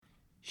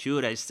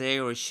Should I stay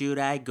or should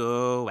I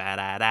go?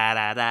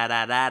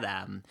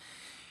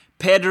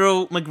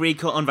 Pedro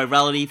Magriço on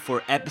Virality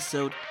for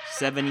episode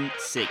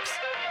 76.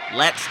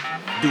 Let's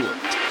do it.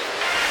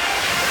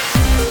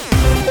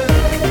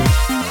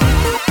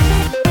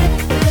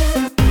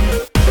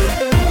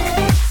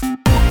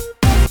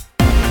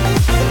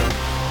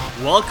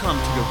 Welcome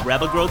to the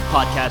Rebel Growth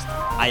Podcast.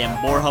 I am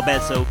Borja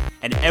Beso,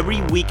 and every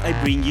week I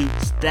bring you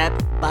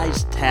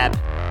step-by-step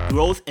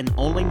growth and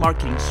online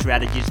marketing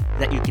strategies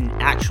that you can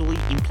actually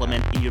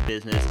implement in your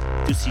business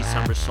to see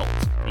some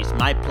results. It is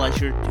my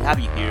pleasure to have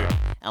you here,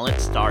 and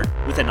let's start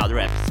with another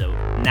episode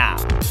now.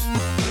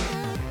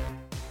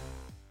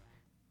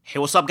 Hey,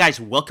 what's up,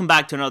 guys? Welcome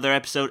back to another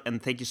episode,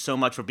 and thank you so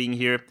much for being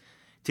here.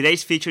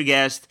 Today's featured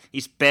guest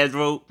is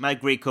Pedro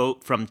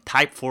Magriço from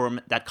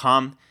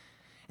Typeform.com,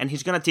 and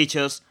he's going to teach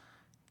us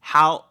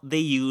how they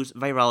use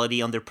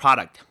virality on their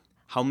product,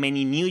 how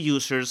many new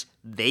users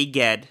they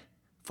get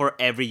for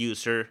every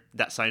user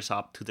that signs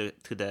up to the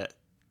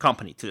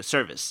company, to the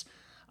service.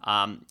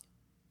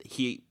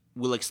 He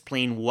will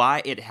explain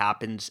why it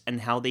happens and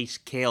how they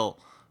scale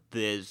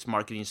this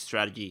marketing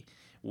strategy,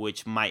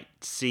 which might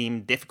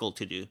seem difficult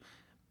to do,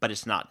 but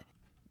it's not.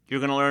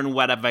 You're going to learn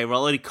what a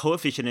virality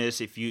coefficient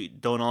is if you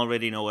don't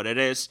already know what it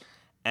is,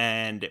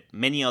 and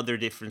many other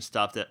different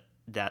stuff that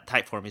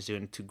Typeform is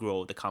doing to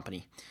grow the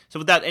company. So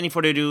without any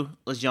further ado,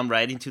 let's jump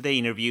right into the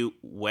interview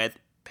with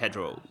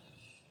Pedro.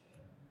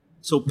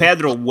 So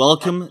Pedro,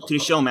 welcome to the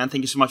show, man.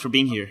 Thank you so much for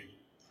being here.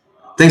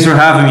 Thanks for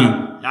having me.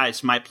 Yeah,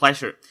 it's my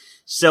pleasure.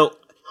 So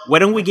why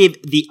don't we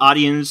give the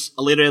audience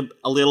a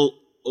little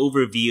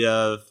overview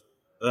of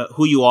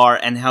who you are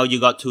and how you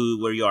got to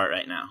where you are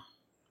right now?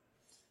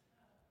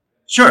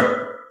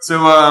 Sure. So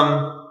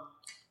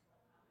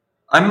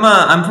I'm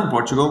from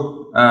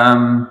Portugal.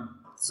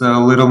 It's a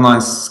little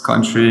nice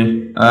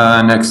country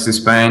next to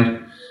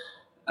Spain,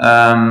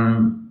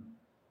 and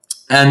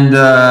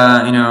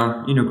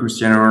you know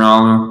Cristiano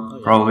Ronaldo,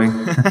 probably.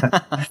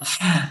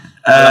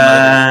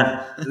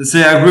 So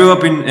yeah, I grew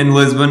up in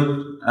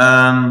Lisbon.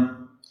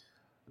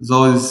 Was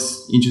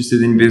always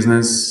interested in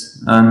business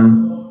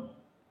and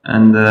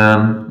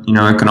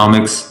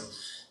economics,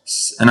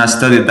 and I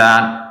studied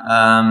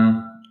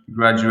that.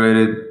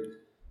 Graduated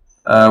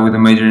with a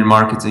major in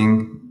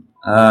marketing.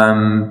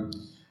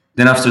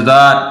 Then after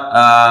that,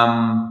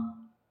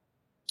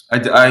 I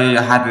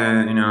had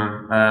a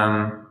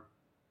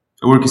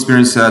work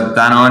experience at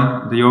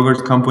Danone, the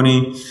yogurt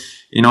company,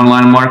 in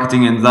online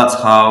marketing, and that's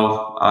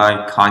how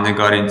I kind of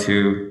got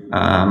into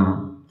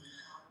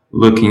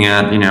looking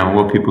at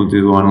what people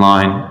do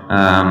online,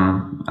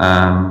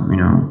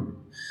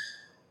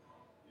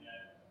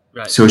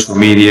 right. Social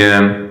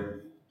media,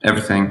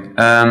 everything.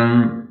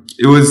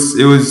 It was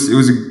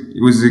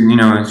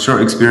a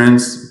short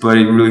experience, but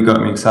it really got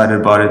me excited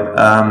about it.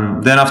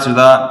 Then after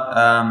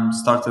that,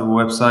 started a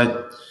website.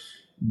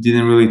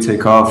 Didn't really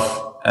take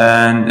off,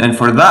 and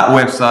for that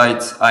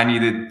website, I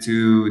needed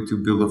to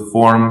build a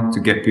form to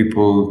get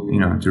people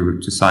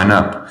to sign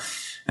up,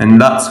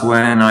 and that's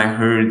when I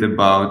heard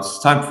about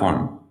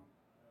Typeform.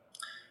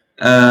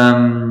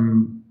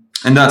 And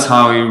that's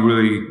how it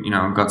really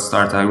got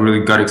started. I really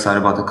got excited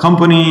about the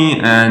company,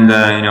 and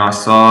I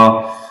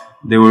saw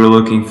they were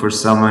looking for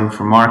someone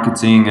for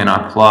marketing, and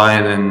I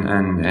applied,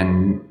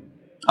 and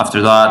after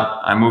that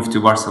I moved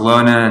to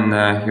Barcelona, and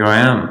here I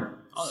am.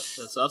 Oh,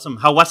 that's awesome.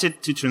 How was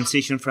it to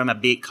transition from a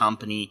big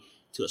company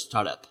to a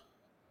startup?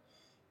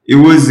 It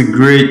was a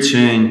great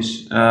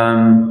change.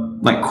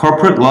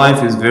 Corporate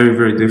life is very,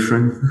 very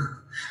different,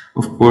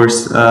 of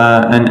course,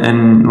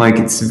 and like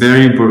it's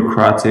very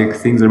bureaucratic.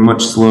 Things are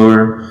much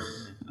slower,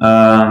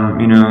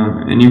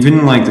 and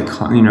even like the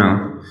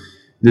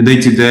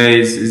day to day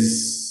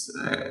is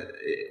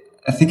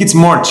I think it's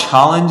more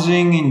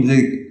challenging in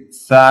the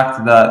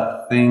fact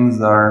that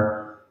things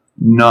are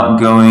not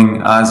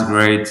going as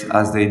great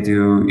as they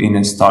do in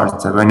a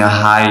startup, in a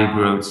high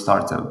growth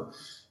startup.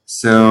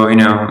 So,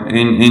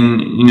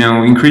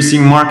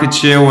 increasing market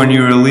share when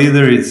you're a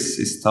leader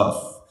is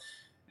tough.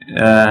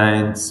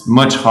 It's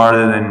much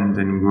harder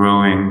than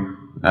growing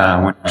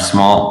when you're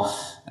small.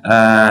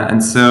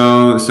 And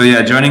so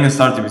yeah, joining a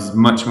startup is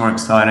much more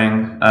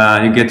exciting.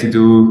 You get to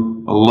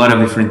do a lot of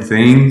different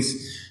things.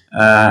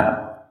 At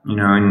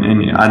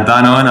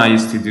Danone, I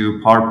used to do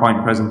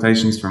PowerPoint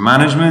presentations for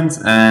management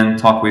and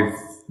talk with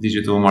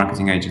digital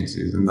marketing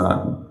agencies, and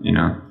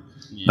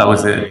that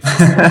was it.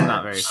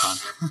 Not very fun.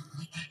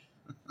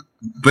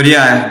 But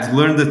yeah, I've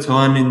learned a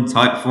ton in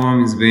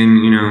Typeform. It's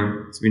been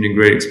a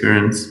great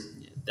experience.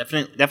 Yeah,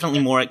 definitely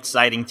more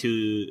exciting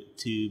to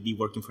be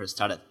working for a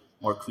startup,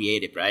 more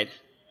creative, right?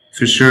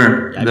 For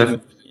sure. Yeah,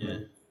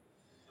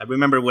 I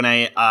remember when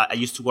I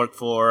used to work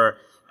for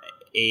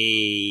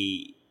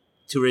a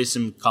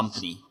tourism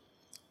company.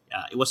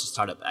 It was a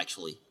startup,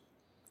 actually.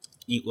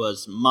 It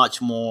was much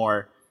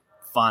more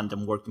fun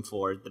than working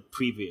for the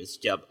previous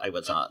job I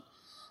was at.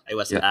 I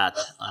was at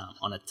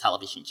on a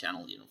television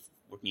channel,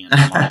 working on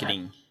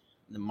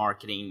the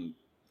marketing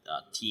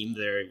team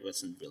there. It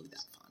wasn't really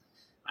that fun.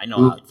 I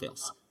know how it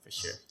feels, for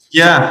sure.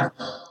 Yeah.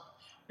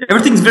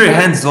 everything's very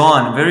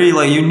hands-on, very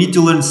like you need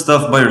to learn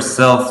stuff by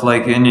yourself.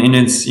 Like, and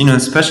it's,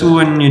 especially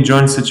when you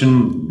join such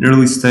an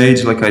early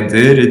stage, like I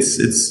did,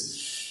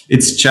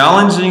 it's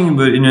challenging,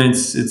 but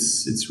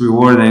it's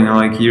rewarding.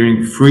 Like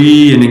you're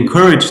free and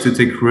encouraged to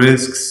take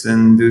risks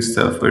and do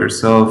stuff by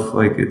yourself.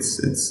 Like it's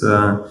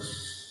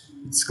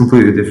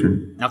completely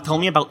different. Now tell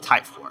me about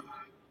Typeform.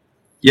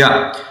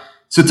 Yeah.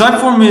 So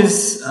Typeform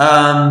is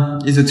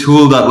a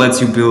tool that lets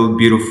you build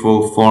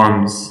beautiful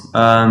forms.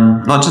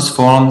 Not just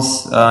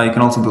forms, you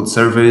can also build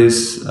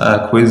surveys,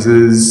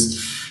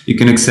 quizzes. You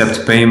can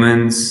accept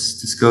payments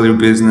to scale your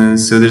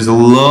business. So there's a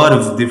lot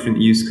of different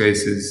use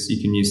cases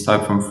you can use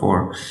Typeform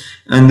for.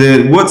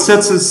 And what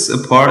sets us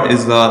apart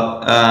is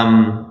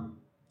that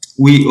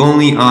we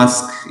only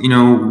ask,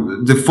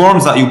 the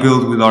forms that you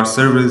build with our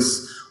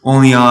service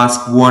only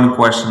ask one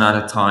question at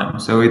a time.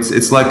 So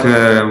it's like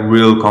a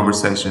real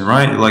conversation,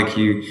 right? Like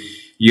you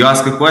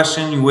ask a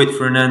question, you wait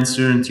for an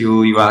answer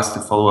until you ask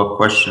the follow-up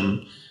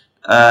question.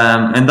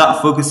 And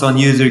that focus on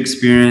user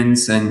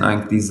experience and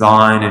like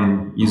design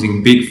and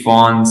using big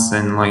fonts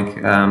and like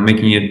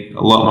making it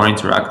a lot more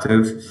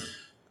interactive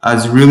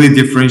has really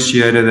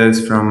differentiated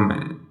us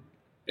from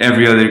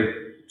every other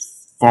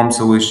form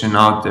solution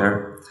out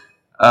there.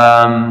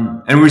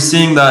 And we're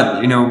seeing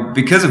that,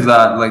 because of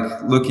that,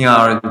 like looking at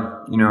our,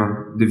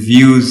 the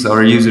views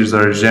our users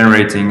are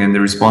generating and the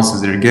responses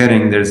they're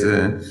getting, there's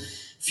a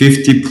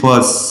 50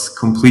 plus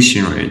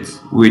completion rate,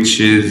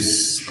 which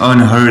is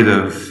unheard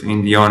of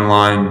in the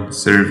online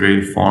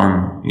survey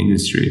form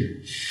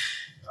industry.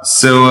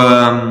 So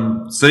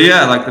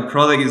yeah, like the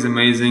product is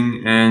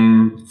amazing,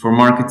 and for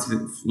markets,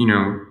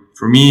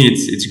 for me,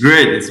 it's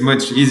great. It's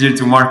much easier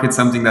to market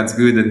something that's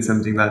good than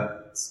something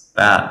that's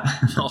bad.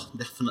 Oh,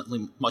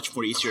 definitely much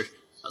more easier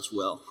as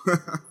well.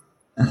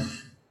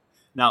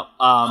 Now,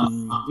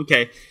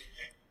 okay.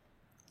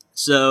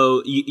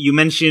 So you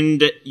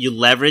mentioned you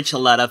leverage a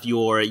lot of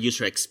your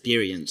user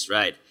experience,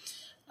 right?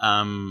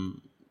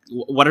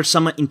 What are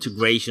some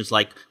integrations?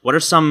 Like, what are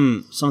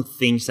some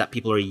things that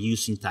people are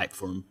using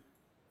Typeform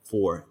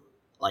for?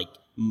 Like,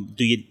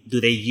 do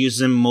they use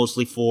them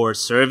mostly for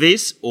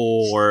service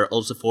or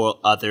also for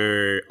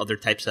other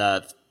types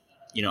of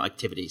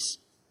activities?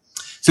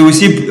 So we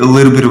see a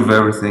little bit of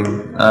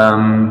everything.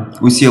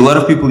 We see a lot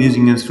of people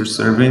using us for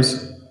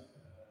surveys,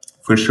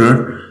 for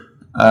sure.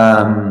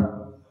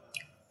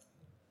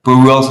 But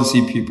we also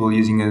see people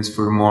using us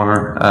for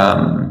more,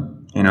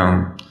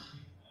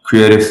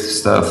 creative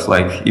stuff,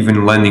 like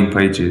even landing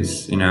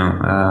pages,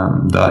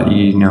 that,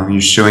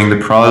 you're showing the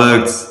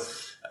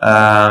products,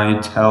 you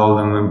tell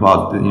them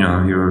about,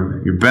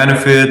 your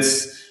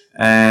benefits,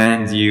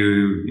 and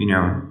you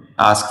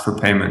ask for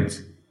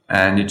payment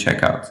and you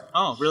check out.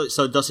 Oh, really?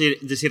 So does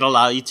it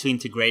allow you to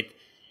integrate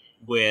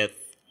with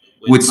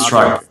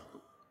Stripe?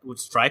 With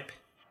Stripe?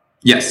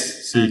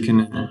 Yes, so you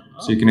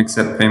can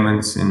accept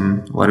payments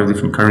in a lot of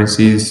different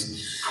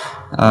currencies.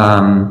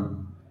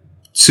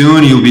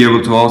 Soon you'll be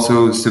able to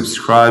also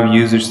subscribe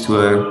users to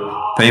a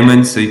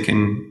payment, so you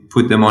can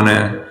put them on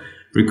a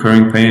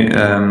recurring plan.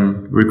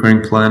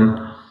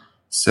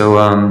 So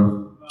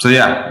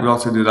yeah, we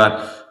also do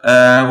that.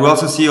 We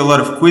also see a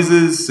lot of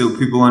quizzes, so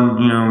people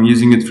are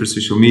using it for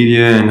social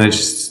media, and they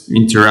just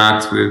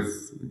interact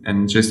with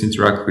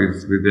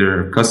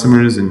their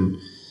customers and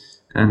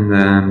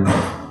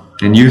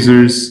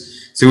users.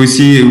 So we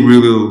see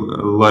really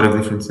a lot of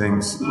different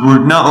things. We're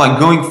not like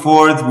going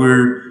forward.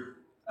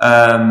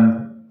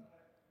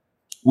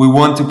 We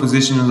want to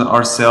position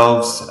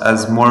ourselves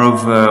as more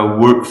of a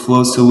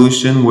workflow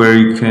solution where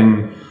you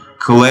can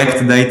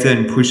collect data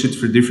and push it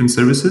for different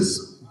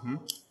services. Mm-hmm.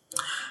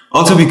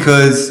 Also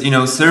because,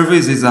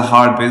 surveys is a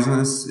hard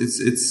business.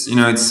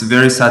 It's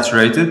very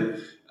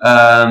saturated.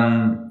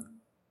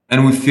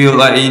 And we feel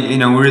like,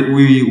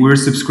 we're a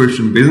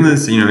subscription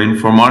business, and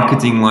for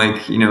marketing,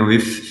 like,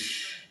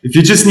 if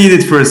you just need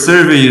it for a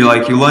survey,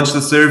 like you launch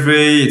the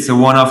survey, it's a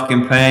one-off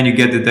campaign, you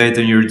get the data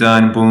and you're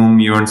done, boom,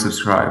 you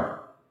unsubscribe.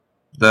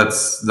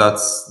 That's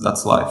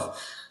life.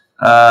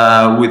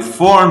 With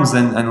forms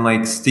and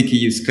like sticky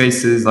use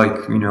cases,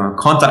 like, a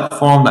contact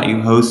form that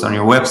you host on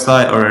your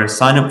website or a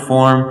sign-up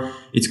form,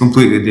 it's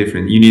completely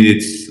different. You need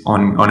it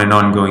on an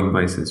ongoing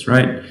basis,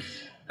 right?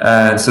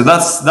 So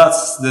that's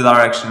the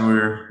direction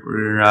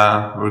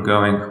we're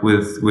going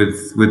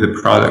with the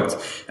product,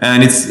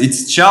 and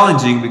it's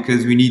challenging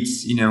because we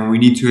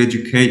need to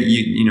educate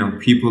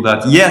people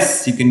that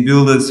yes, you can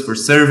build us for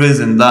service,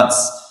 and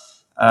that's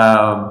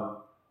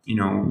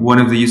one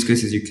of the use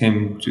cases you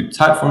came to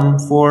Typeform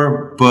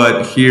for,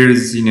 but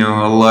here's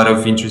a lot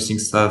of interesting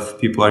stuff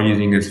people are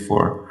using us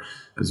for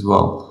as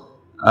well.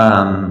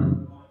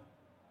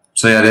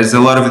 So yeah, there's a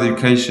lot of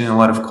education, a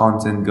lot of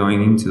content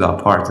going into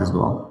that part as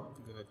well.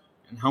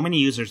 How many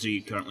users do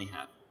you currently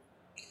have?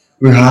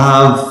 We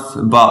have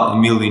about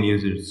 1 million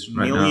users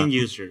right now. 1 million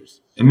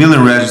users. 1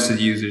 million registered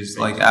users,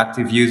 like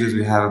active users.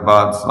 We have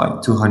about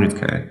like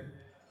 200K.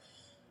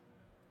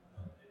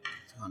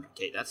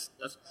 200K. That's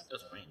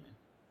great, man.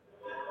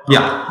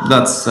 Yeah,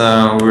 that's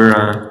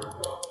we're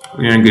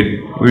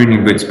in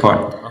a good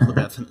spot. Oh,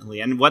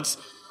 definitely. And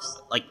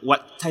like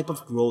what type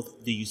of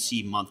growth do you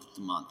see month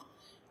to month?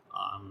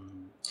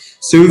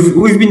 So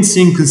we've been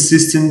seeing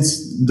consistent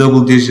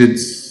double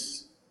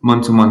digits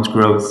month to month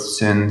growth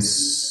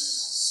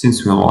since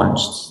we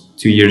launched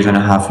 2.5 years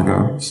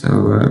ago. So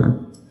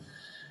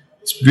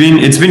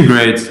it's been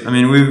great. I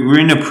mean, we're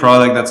in a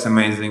product that's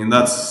amazing, and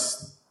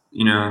that's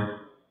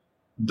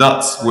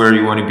where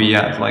you want to be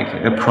at, like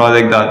a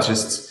product that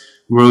just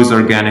grows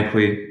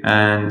organically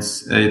and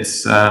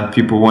it's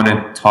people want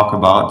to talk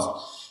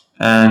about,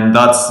 and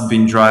that's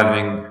been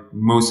driving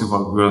most of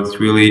our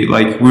growth, really.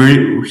 Like,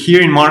 we're here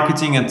in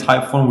marketing and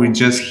Typeform, we're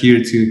just here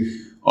to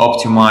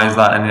optimize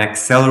that and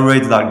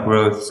accelerate that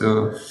growth,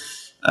 so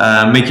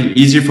make it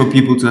easier for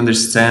people to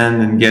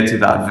understand and get to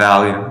that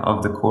value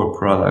of the core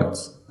product,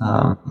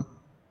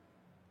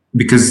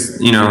 because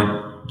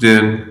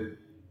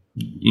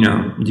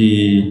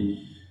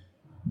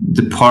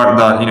the part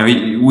that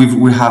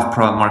we have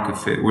product market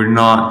fit. We're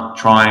not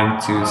trying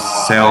to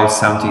sell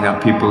something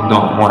that people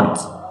don't want.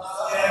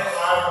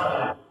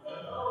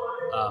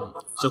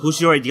 So who's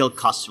your ideal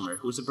customer?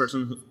 Who's the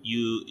person who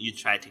you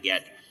try to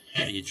get,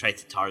 you try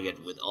to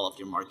target with all of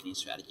your marketing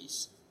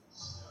strategies?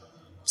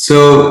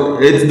 So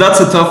that's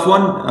a tough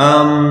one.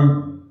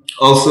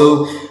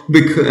 Also,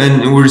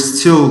 and we're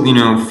still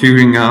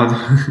figuring out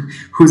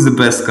who's the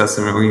best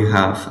customer we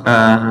have.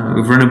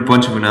 We've run a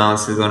bunch of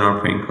analysis on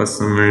our paying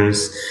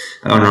customers,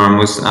 on our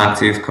most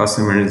active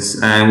customers,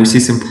 and we see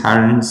some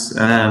patterns.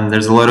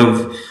 There's a lot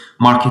of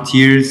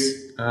marketeers.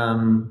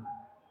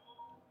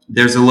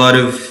 There's a lot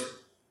of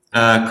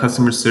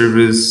customer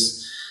service,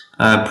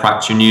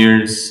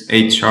 practitioners,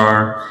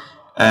 HR,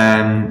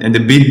 and the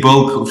big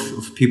bulk of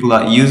people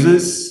that use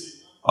us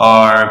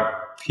are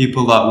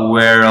people that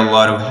wear a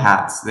lot of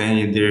hats.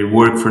 They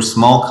work for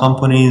small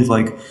companies,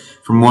 like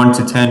from 1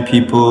 to 10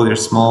 people. They're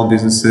small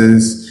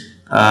businesses,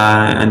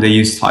 and they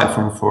use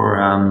Typeform for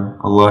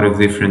a lot of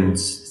different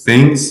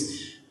things.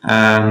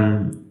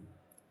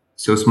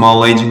 So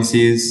small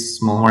agencies,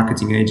 small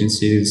marketing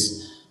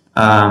agencies,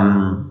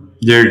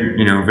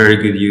 they're very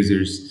good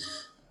users.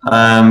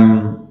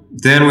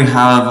 Then we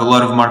have a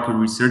lot of market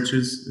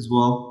researchers as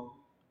well.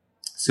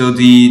 So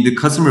the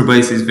customer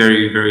base is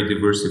very, very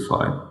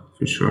diversified,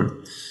 for sure.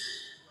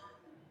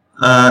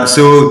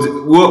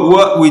 So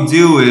what we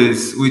do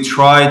is we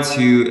try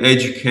to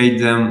educate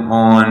them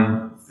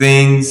on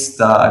things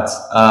that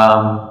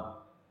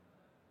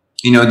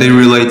they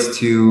relate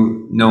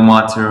to, no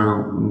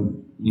matter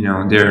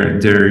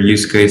their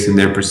use case and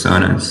their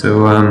persona.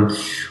 So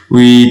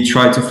we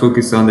try to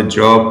focus on the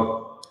job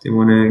they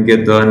want to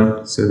get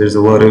done. So there's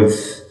a lot of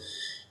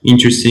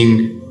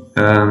interesting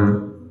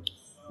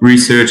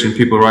research and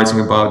people writing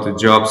about the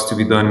jobs to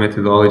be done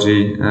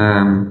methodology.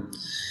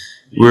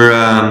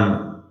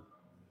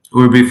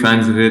 We're big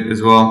fans of it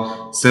as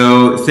well.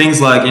 So things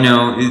like,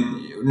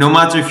 no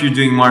matter if you're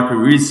doing market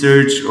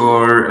research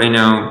or,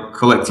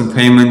 collecting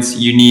payments,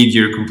 you need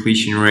your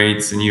completion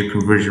rates and your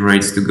conversion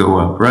rates to go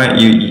up,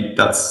 right?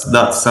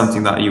 That's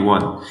something that you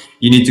want.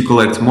 You need to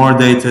collect more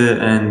data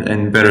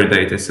and better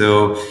data.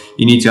 So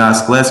you need to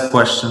ask less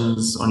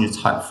questions on your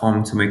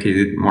Typeform to make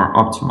it more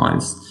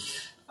optimized.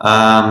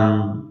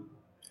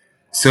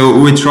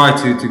 So we try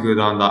to go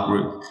down that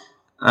route.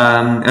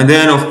 And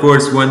then, of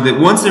course,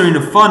 once they're in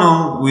the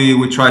funnel,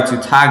 we try to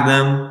tag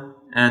them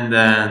and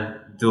then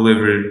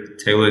deliver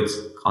tailored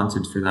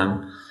content for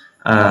them.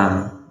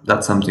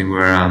 That's something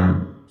where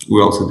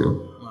we also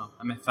do. Well,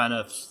 I'm a fan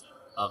of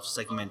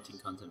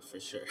segmenting content for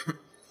sure.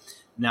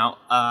 Now,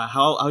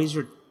 how is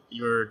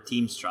your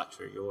team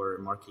structure, your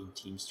marketing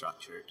team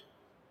structured?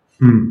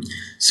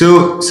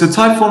 So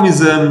Typeform is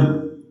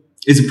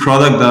a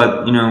product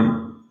that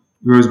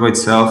grows by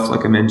itself,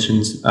 like I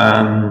mentioned.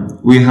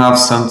 We have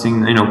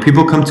something,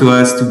 people come to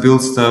us to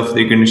build stuff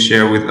they're going to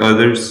share with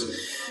others.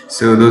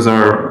 So those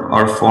are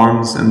our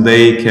forms, and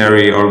they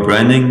carry our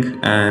branding,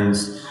 and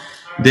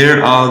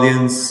their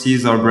audience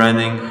sees our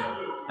branding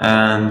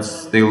and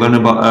they learn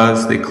about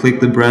us. They click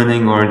the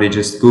branding, or they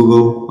just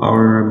Google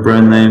our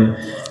brand name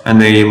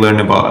and they learn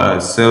about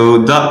us.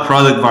 So that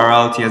product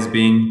virality has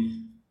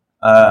been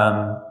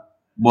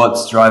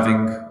what's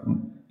driving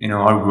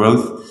our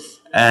growth.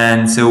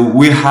 And so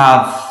we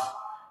have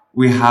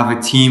a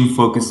team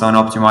focused on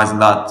optimizing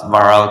that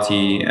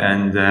virality,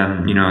 and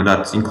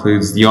that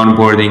includes the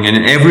onboarding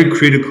and every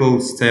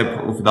critical step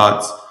of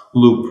that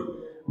loop,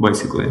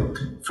 basically,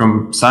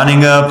 from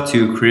signing up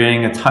to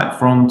creating a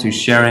Typeform to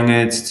sharing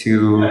it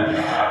to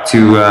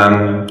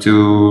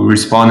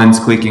respondents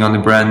clicking on the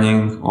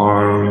branding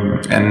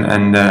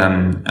and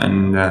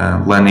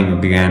landing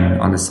again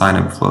on the sign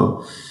up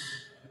flow.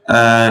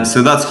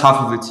 So that's half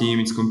of the team.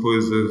 It's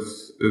composed of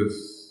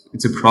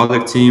it's a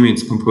product team.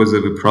 It's composed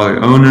of a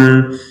product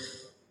owner,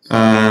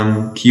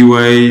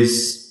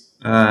 QAs,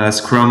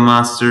 Scrum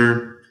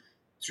Master,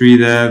 3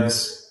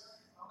 devs,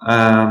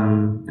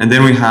 and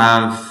then we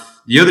have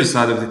the other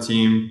side of the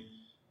team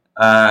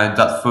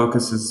that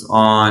focuses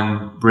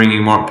on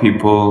bringing more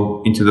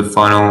people into the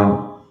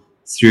funnel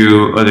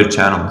through other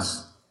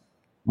channels,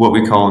 what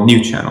we call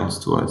new channels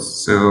to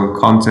us. So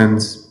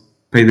content,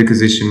 paid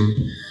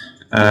acquisition,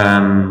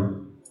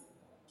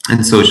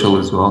 and social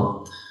as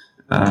well.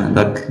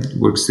 That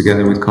works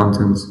together with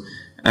content.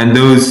 And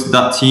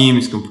that team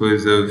is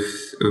composed of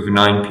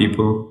 9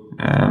 people.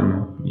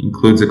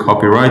 Includes a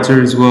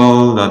copywriter as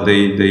well, that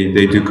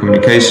they do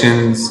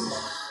communications.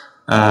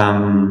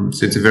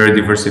 So it's a very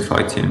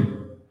diversified team.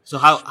 So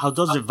how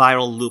does the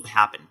viral loop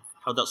happen?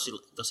 How does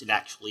it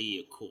actually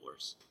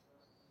occurs?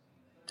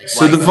 Like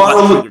so the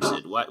viral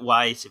loop,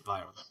 why is it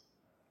viral?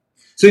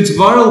 So it's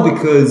viral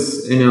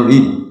because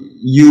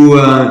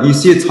you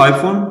see a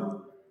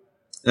Typeform,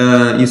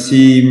 you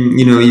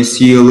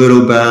see a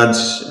little badge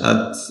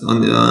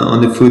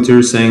on the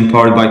footer saying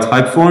powered by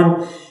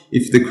Typeform.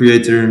 If the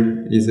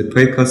creator is a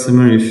paid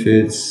customer, if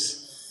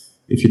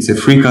it's a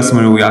free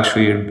customer, we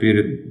actually are a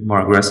bit more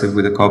aggressive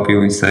with the copy.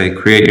 We say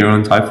create your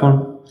own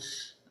Typeform,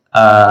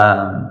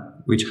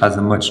 which has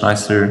a much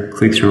nicer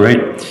click-through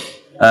rate.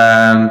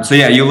 So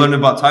yeah, you learn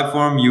about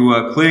Typeform, you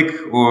click,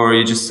 or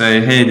you just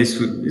say, hey,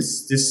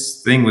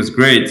 this thing was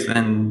great,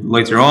 and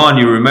later on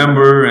you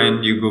remember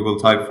and you Google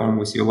Typeform.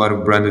 We see a lot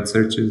of branded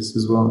searches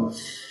as well.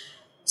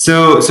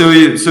 So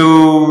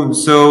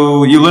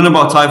you learn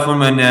about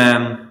Typeform, and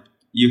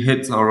you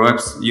hit our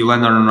you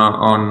land on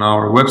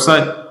our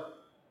website.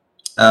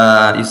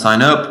 You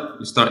sign up,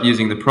 you start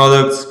using the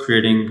products,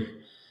 creating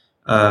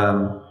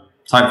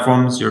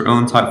Typeforms, your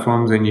own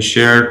Typeforms, and you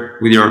share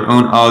with your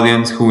own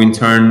audience, who in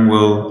turn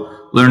will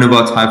learn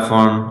about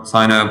Typeform,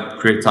 sign up,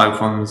 create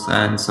Typeforms,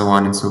 and so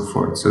on and so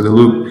forth. So the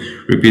loop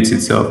repeats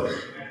itself.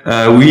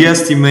 We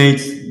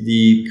estimate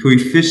the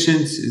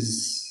coefficient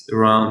is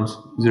around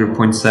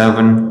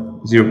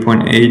 0.7,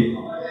 0.8.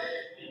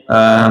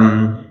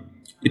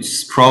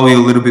 It's probably a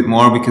little bit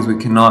more because we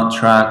cannot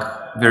track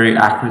very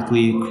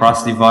accurately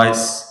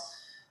cross-device.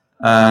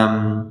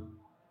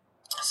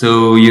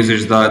 So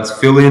users that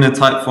fill in a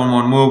Typeform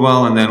on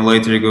mobile and then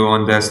later go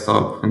on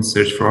desktop and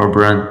search for our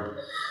brand.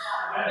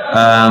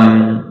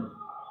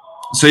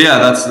 So yeah,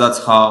 that's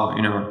how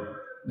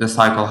the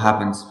cycle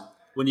happens.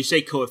 When you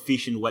say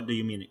coefficient, what do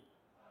you mean?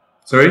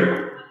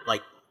 Sorry?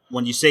 Like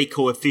when you say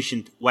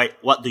coefficient,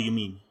 what do you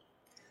mean?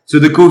 So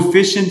the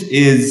coefficient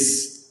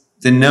is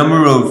the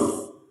number of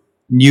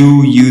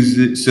new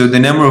users. So the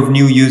number of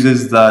new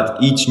users that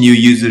each new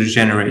user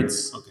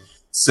generates. Okay.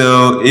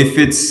 So if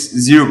it's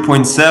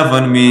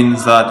 0.7,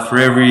 means that for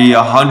every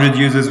 100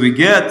 users we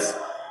get,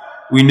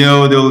 we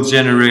know they'll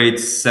generate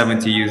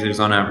 70 users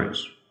on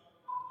average.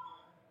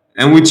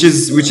 And which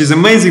is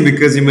amazing,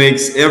 because it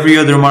makes every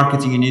other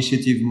marketing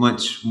initiative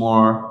much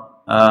more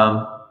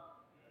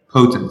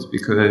potent.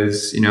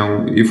 Because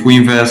if we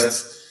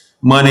invest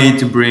money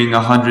to bring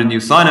 100 new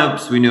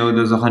signups, we know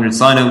those 100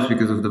 signups,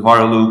 because of the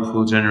viral loop,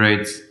 will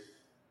generate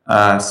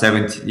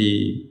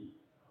 70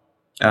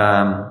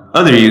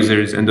 other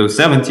users, and those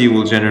 70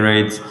 will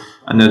generate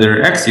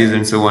another X user,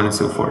 and so on and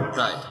so forth.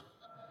 Right.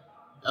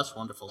 That's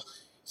wonderful.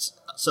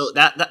 So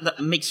that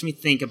makes me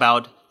think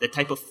about the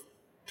type of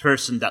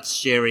person that's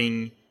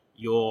sharing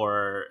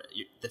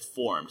the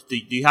forms. Do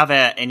you have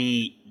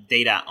any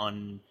data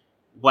on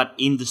what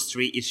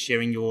industry is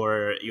sharing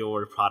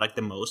your product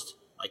the most?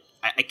 Like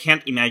I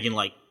can't imagine,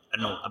 like, I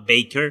don't know, a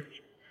baker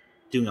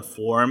doing a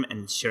form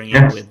and sharing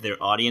it with their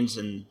audience,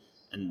 and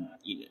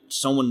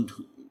someone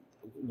who,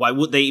 why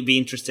would they be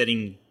interested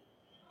in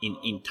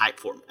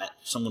Typeform?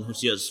 Someone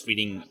who's just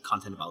reading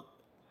content about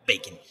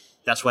baking.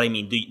 That's what I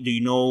mean. Do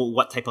you know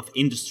what type of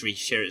industry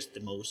shares the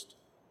most?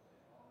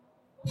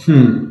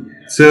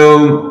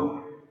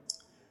 So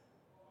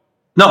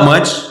not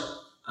much.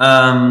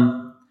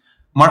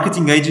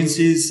 Marketing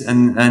agencies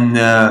and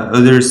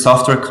other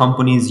software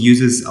companies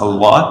uses a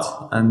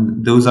lot,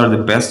 and those are the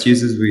best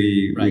users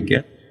we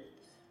get.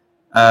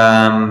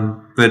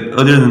 But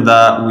other than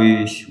that,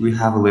 we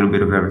have a little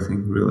bit of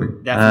everything, really.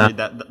 Definitely,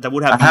 that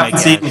would have. I haven't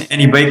seen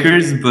any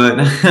bakers, but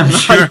I'm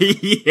sure.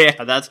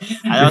 Yeah, that's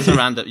a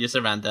random, just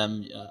a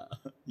random.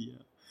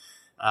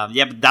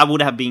 But that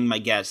would have been my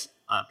guess.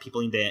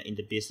 People in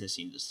the business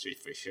industry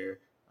for sure.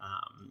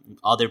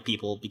 Other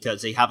people,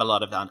 because they have a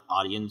lot of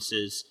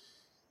audiences.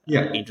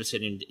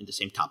 Interested in the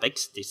same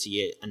topics. They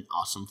see an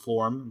awesome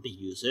form, they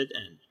use it,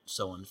 and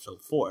so on and so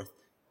forth.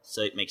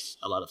 So it makes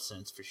a lot of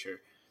sense for sure.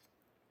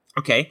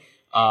 Okay.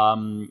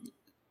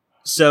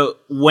 So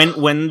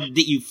when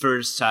did you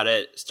first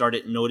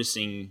started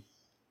noticing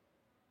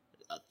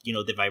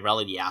the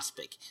virality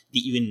aspect?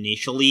 Did you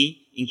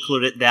initially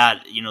included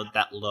that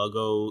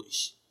logo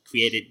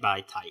created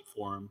by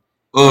Typeform?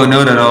 Oh,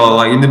 not at all.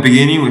 Like in the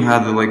beginning, we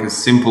had like a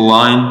simple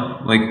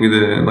line, like with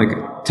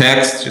a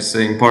text, just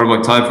saying "powered by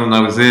Typeform."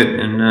 That was it.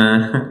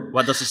 And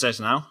what does it say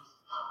now?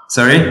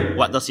 Sorry?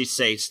 What does it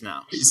say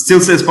now? It still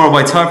says "powered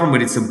by Typeform,"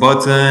 but it's a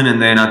button, and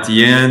then at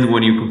the end,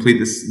 when you complete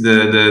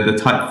the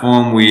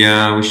Typeform, we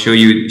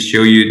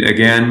show you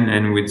again,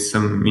 and with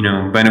some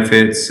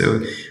benefits.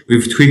 So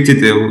we've tweaked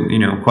it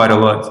quite a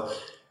lot.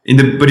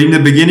 But in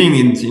the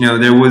beginning,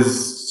 there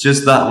was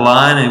just that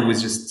line. It was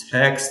just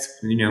text,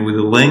 with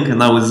a link,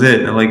 and that was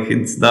it. Like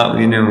it's that,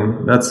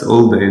 that's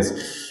old days.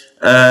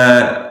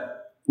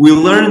 We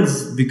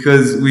learned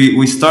because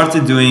we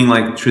started doing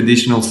like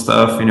traditional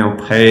stuff,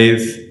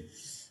 pave,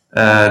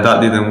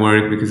 That didn't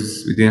work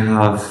because we didn't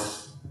have,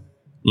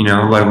 a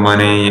lot of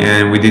money,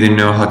 and we didn't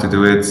know how to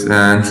do it,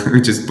 and we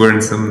just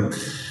burned some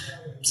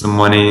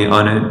money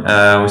on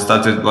it. We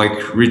started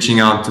like reaching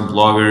out to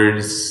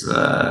bloggers,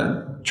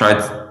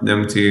 tried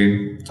them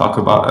to talk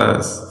about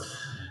us,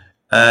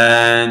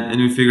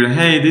 and we figured,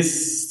 hey,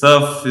 this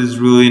stuff is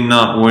really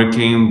not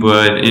working,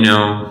 but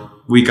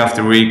week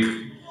after week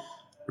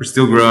we're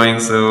still growing,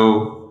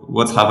 so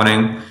what's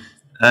happening?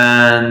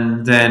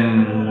 And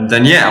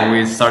then yeah,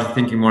 we started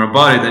thinking more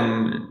about it,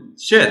 and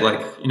shit,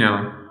 like,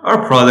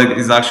 our product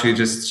is actually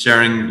just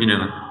sharing,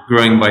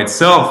 growing by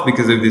itself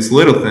because of this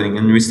little thing.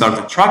 And we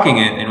started tracking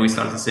it, and we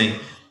started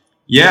saying,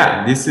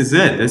 yeah, this is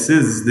it. This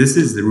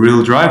is the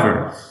real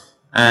driver.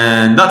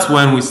 And that's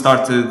when we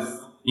started,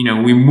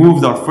 we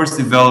moved our first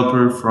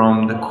developer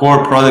from the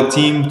core product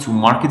team to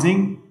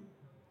marketing,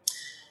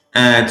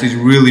 and to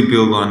really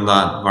build on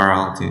that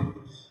virality.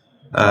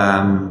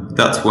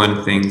 That's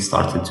when things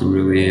started to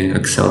really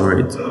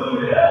accelerate.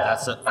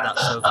 That's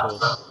so cool.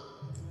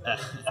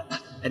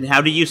 And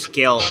how do you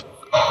scale?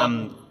 How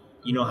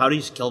do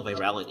you scale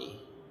virality?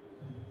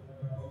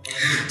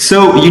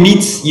 So you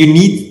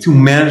need to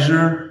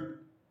measure,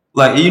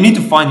 like, you need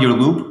to find your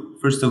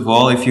loop first of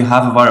all. If you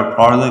have a viral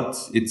product,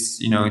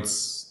 it's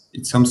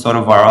some sort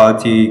of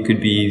virality. It could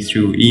be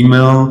through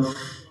email,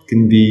 it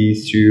can be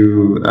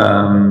through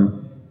a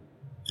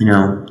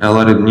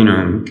lot of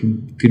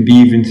could be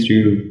even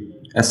through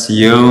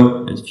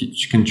SEO. If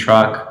you can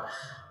track,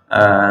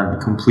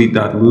 complete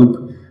that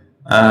loop.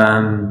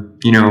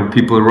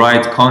 People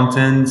write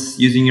content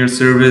using your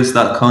service.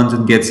 That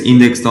content gets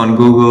indexed on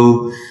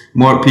Google.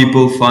 More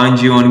people find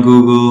you on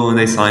Google, and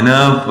they sign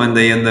up, and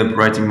they end up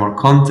writing more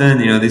content.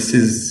 This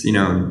is,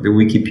 the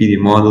Wikipedia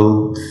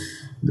model,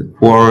 the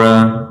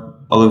Quora,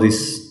 all of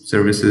these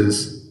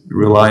services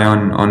rely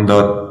on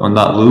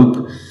that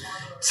loop.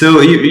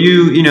 So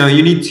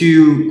you need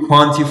to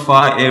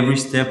quantify every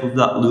step of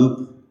that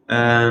loop,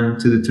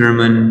 to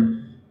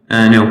determine,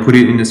 put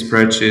it in a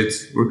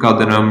spreadsheet, work out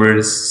the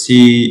numbers,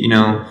 see,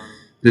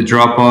 the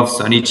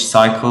drop-offs on each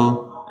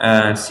cycle,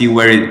 see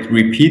where it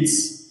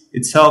repeats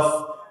itself,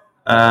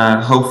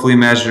 hopefully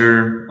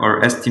measure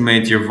or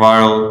estimate your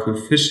viral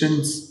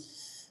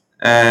coefficients,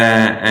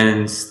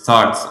 and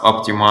start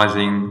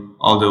optimizing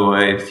all the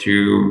way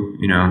through,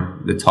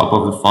 the top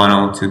of the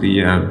funnel to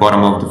the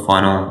bottom of the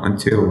funnel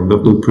until the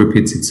loop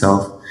repeats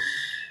itself.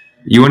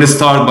 You want to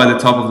start by the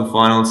top of the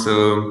funnel.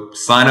 So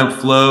sign-up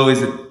flow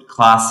is a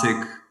classic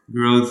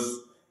growth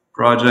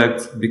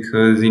project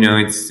because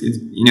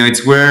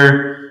it's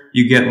where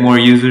you get more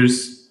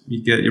users,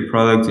 you get your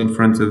product in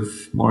front of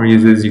more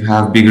users, you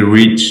have bigger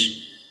reach.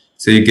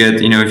 So you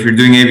get, if you're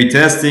doing A/B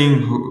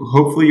testing,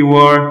 hopefully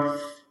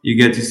you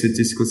get to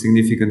statistical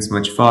significance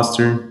much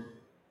faster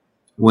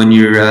when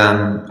you're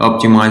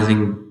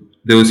optimizing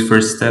those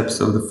first steps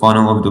of the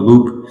funnel of the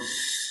loop.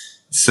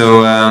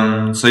 So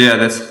yeah,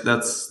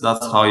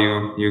 that's how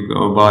you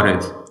go about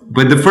it.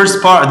 But the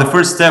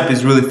first step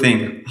is really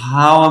think,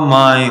 how am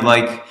I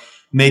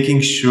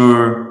making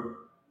sure,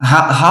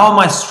 how am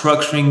I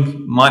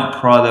structuring my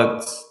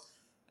product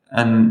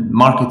and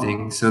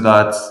marketing so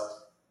that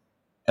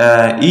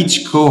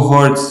each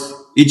cohort,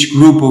 each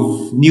group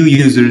of new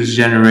users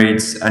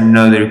generates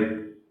another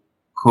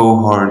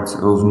cohort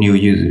of new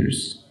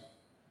users.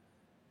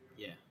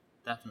 Yeah,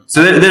 definitely.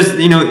 So there's,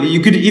 you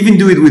could even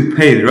do it with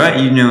paid, right?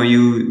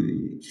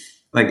 You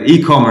like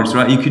e-commerce,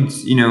 right? You could,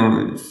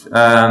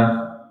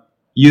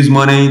 use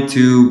money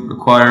to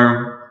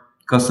acquire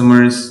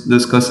customers.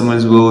 Those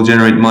customers will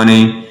generate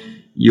money.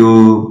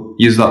 You'll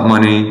use that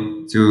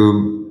money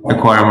to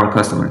acquire more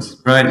customers,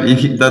 right?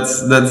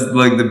 That's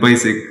like the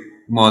basic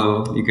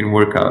model you can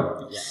work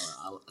out. Yeah,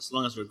 as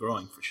long as we're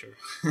growing, for sure.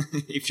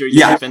 If you're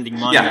just spending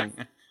money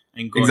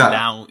and going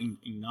down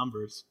in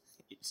numbers,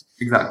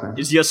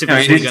 it's just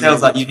eventually it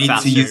tells that you need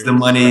to use the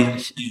money.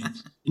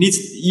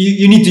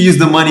 You need to use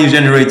the money you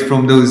generate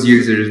from those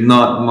users,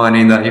 not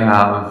money that you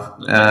have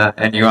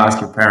and you ask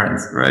your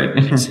parents, right?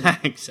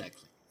 Exactly.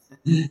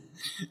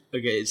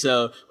 Okay,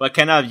 so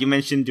you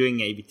mentioned doing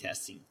A/B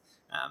testing.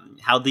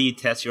 How do you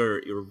test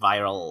your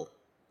viral,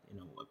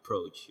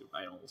 approach, your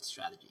viral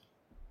strategy?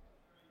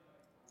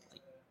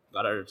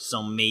 What are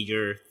some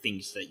major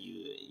things that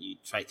you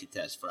try to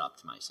test for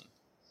optimizing?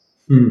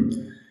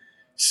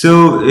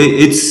 So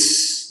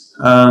it's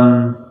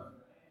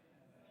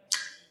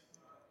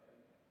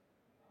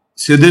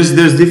so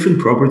there's different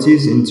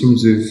properties in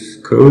terms of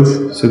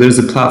code. So there's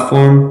a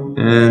platform,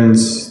 and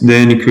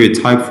then you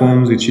create type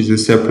forms, which is a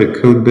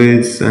separate code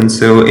base. And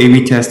so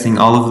A/B testing,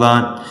 all of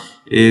that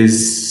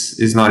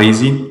is not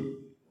easy.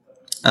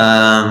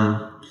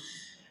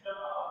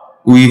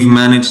 We've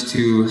managed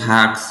to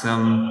hack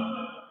some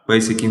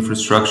basic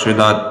infrastructure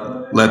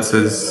that lets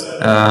us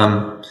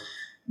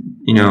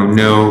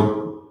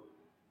know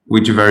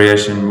which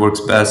variation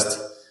works best.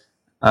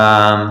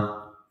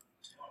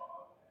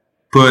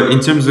 But in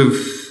terms of,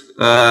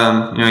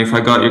 if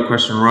I got your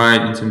question right,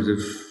 in terms of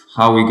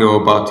how we go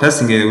about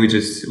testing it, we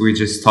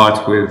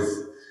started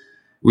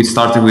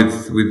with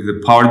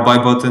the powered by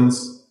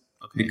buttons.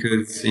 Okay.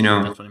 because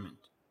That's what I meant.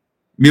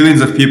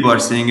 millions of people are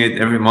seeing it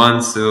every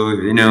month. So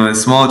a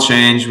small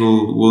change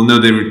will know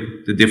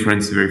the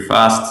difference very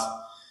fast.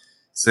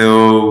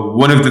 So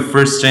one of the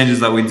first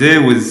changes that we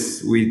did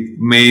was we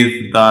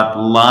made that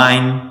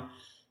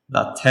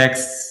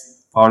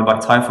text powered by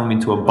Typeform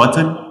into a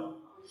button,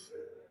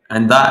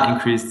 and that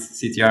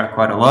increased CTR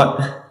quite a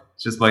lot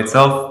just by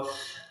itself.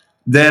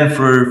 Then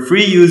for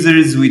free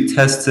users, we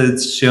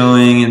tested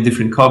showing a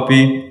different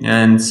copy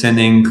and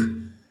sending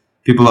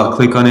people that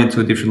click on it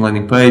to a different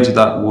landing page.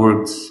 That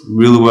worked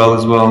really well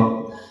as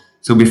well.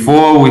 So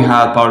before we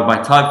had powered by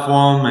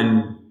Typeform,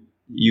 and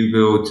you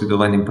go to the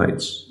landing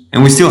page.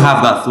 And we still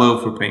have that flow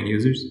for paying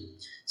users.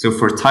 So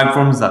for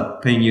Typeforms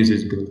that paying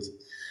users build.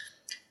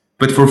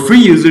 But for free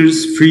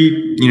users, for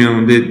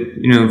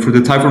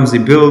the Typeforms they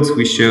build,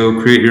 we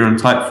show create your own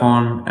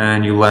Typeform,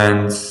 and you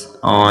land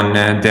on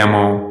a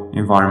demo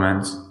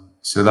environment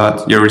so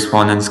that your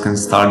respondents can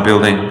start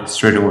building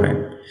straight away.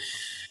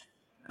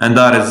 And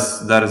that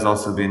has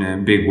also been a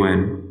big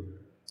win.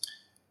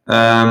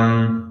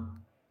 And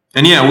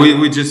yeah,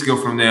 we just go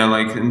from there.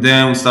 And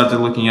then we started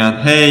looking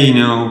at, hey,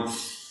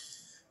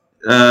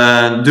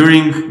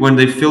 during when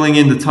they're filling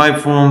in the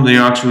Typeform,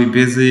 they're actually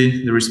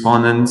busy, the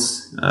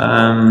respondents.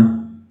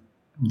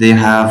 They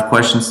have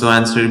questions to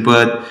answer,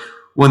 but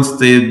once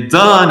they're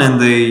done and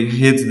they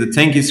hit the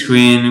thank you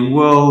screen,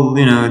 well,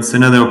 it's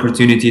another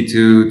opportunity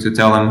to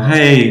tell them,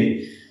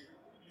 hey,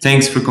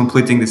 thanks for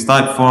completing this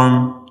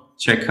Typeform.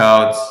 Check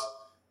out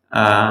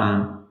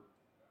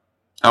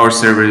our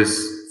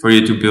service for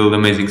you to build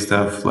amazing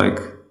stuff like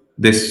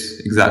this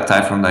exact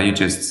Typeform that you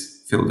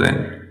just filled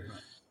in.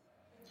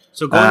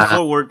 So going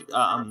forward,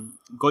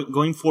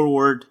 going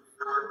forward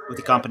with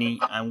the company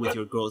and with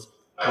your growth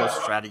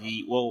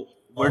strategy, well,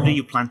 where do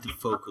you plan to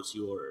focus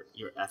your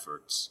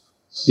efforts?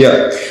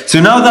 Yeah. So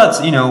now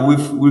that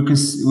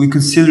we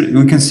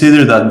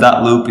consider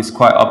that loop is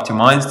quite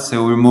optimized.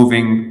 So we're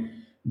moving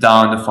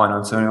down the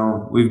funnel.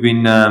 So we've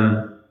been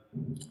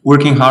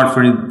working hard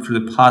for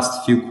the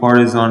past few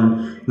quarters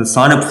on the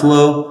sign up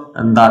flow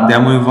and that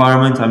demo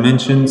environment I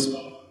mentioned.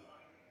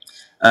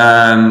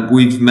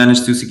 We've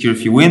managed to secure a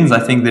few wins. I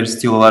think there's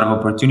still a lot of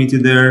opportunity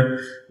there.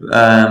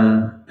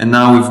 And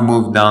now we've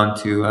moved down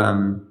to,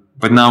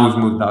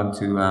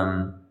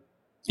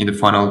 in the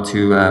funnel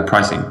to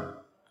pricing.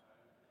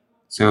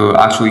 So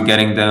actually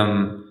getting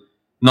them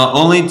not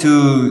only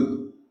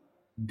to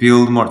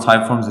build more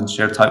Typeforms and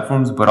share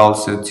Typeforms, but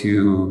also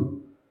to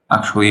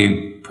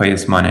actually pay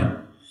us money.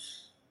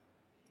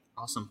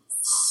 Awesome.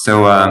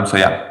 So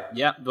yeah.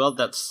 Yeah, well,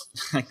 that's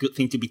a good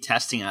thing to be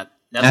testing at.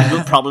 That's a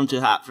good problem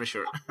to have for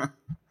sure.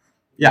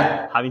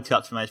 Yeah. Having to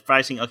optimize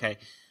pricing. Okay.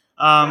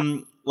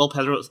 Well,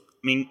 Pedro,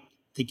 thank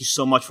you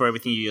so much for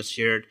everything you just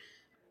shared.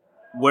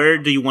 Where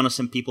do you want to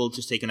send people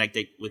to stay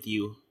connected with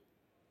you?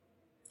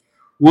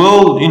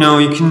 Well, you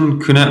can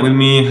connect with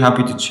me.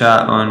 Happy to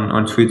chat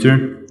on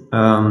Twitter,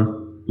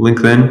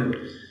 LinkedIn.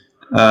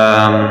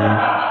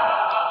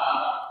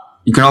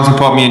 You can also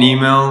pop me an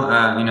email,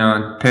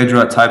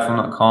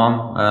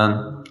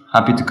 pedro@typeform.com.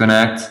 Happy to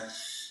connect.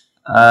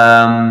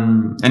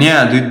 And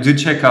yeah, do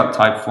check out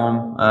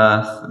Typeform.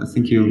 I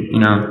think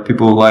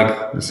people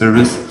like the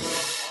service.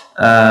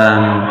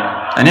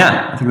 And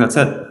yeah, I think that's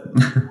it.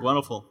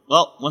 Wonderful.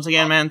 Well, once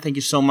again, man, thank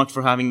you so much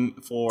for sharing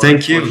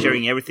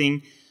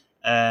everything.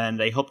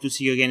 And I hope to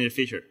see you again in the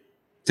future.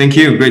 Thank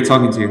you. Great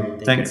talking to you.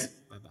 Thanks.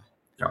 Bye-bye.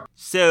 Yeah.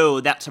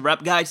 So that's a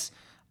wrap, guys.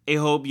 I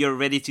hope you're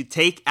ready to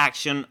take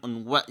action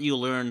on what you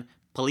learn.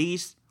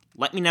 Please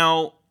let me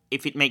know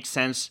if it makes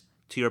sense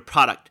to your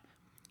product.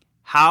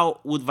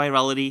 How would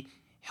virality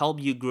help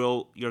you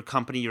grow your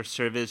company, your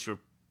service, your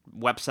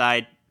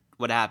website,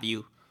 what have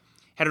you?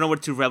 Head on over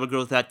to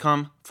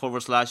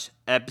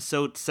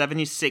rebelgrowth.com/episode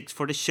 76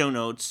 for the show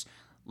notes.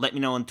 Let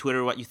me know on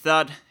Twitter what you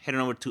thought. Head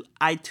on over to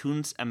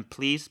iTunes and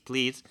please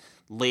leave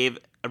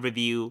a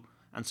review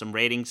and some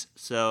ratings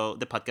so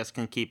the podcast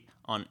can keep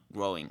on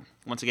growing.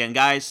 Once again,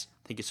 guys,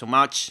 thank you so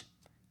much.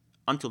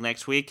 Until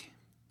next week,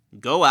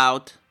 go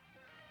out,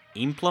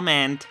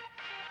 implement,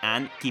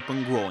 and keep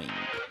on growing.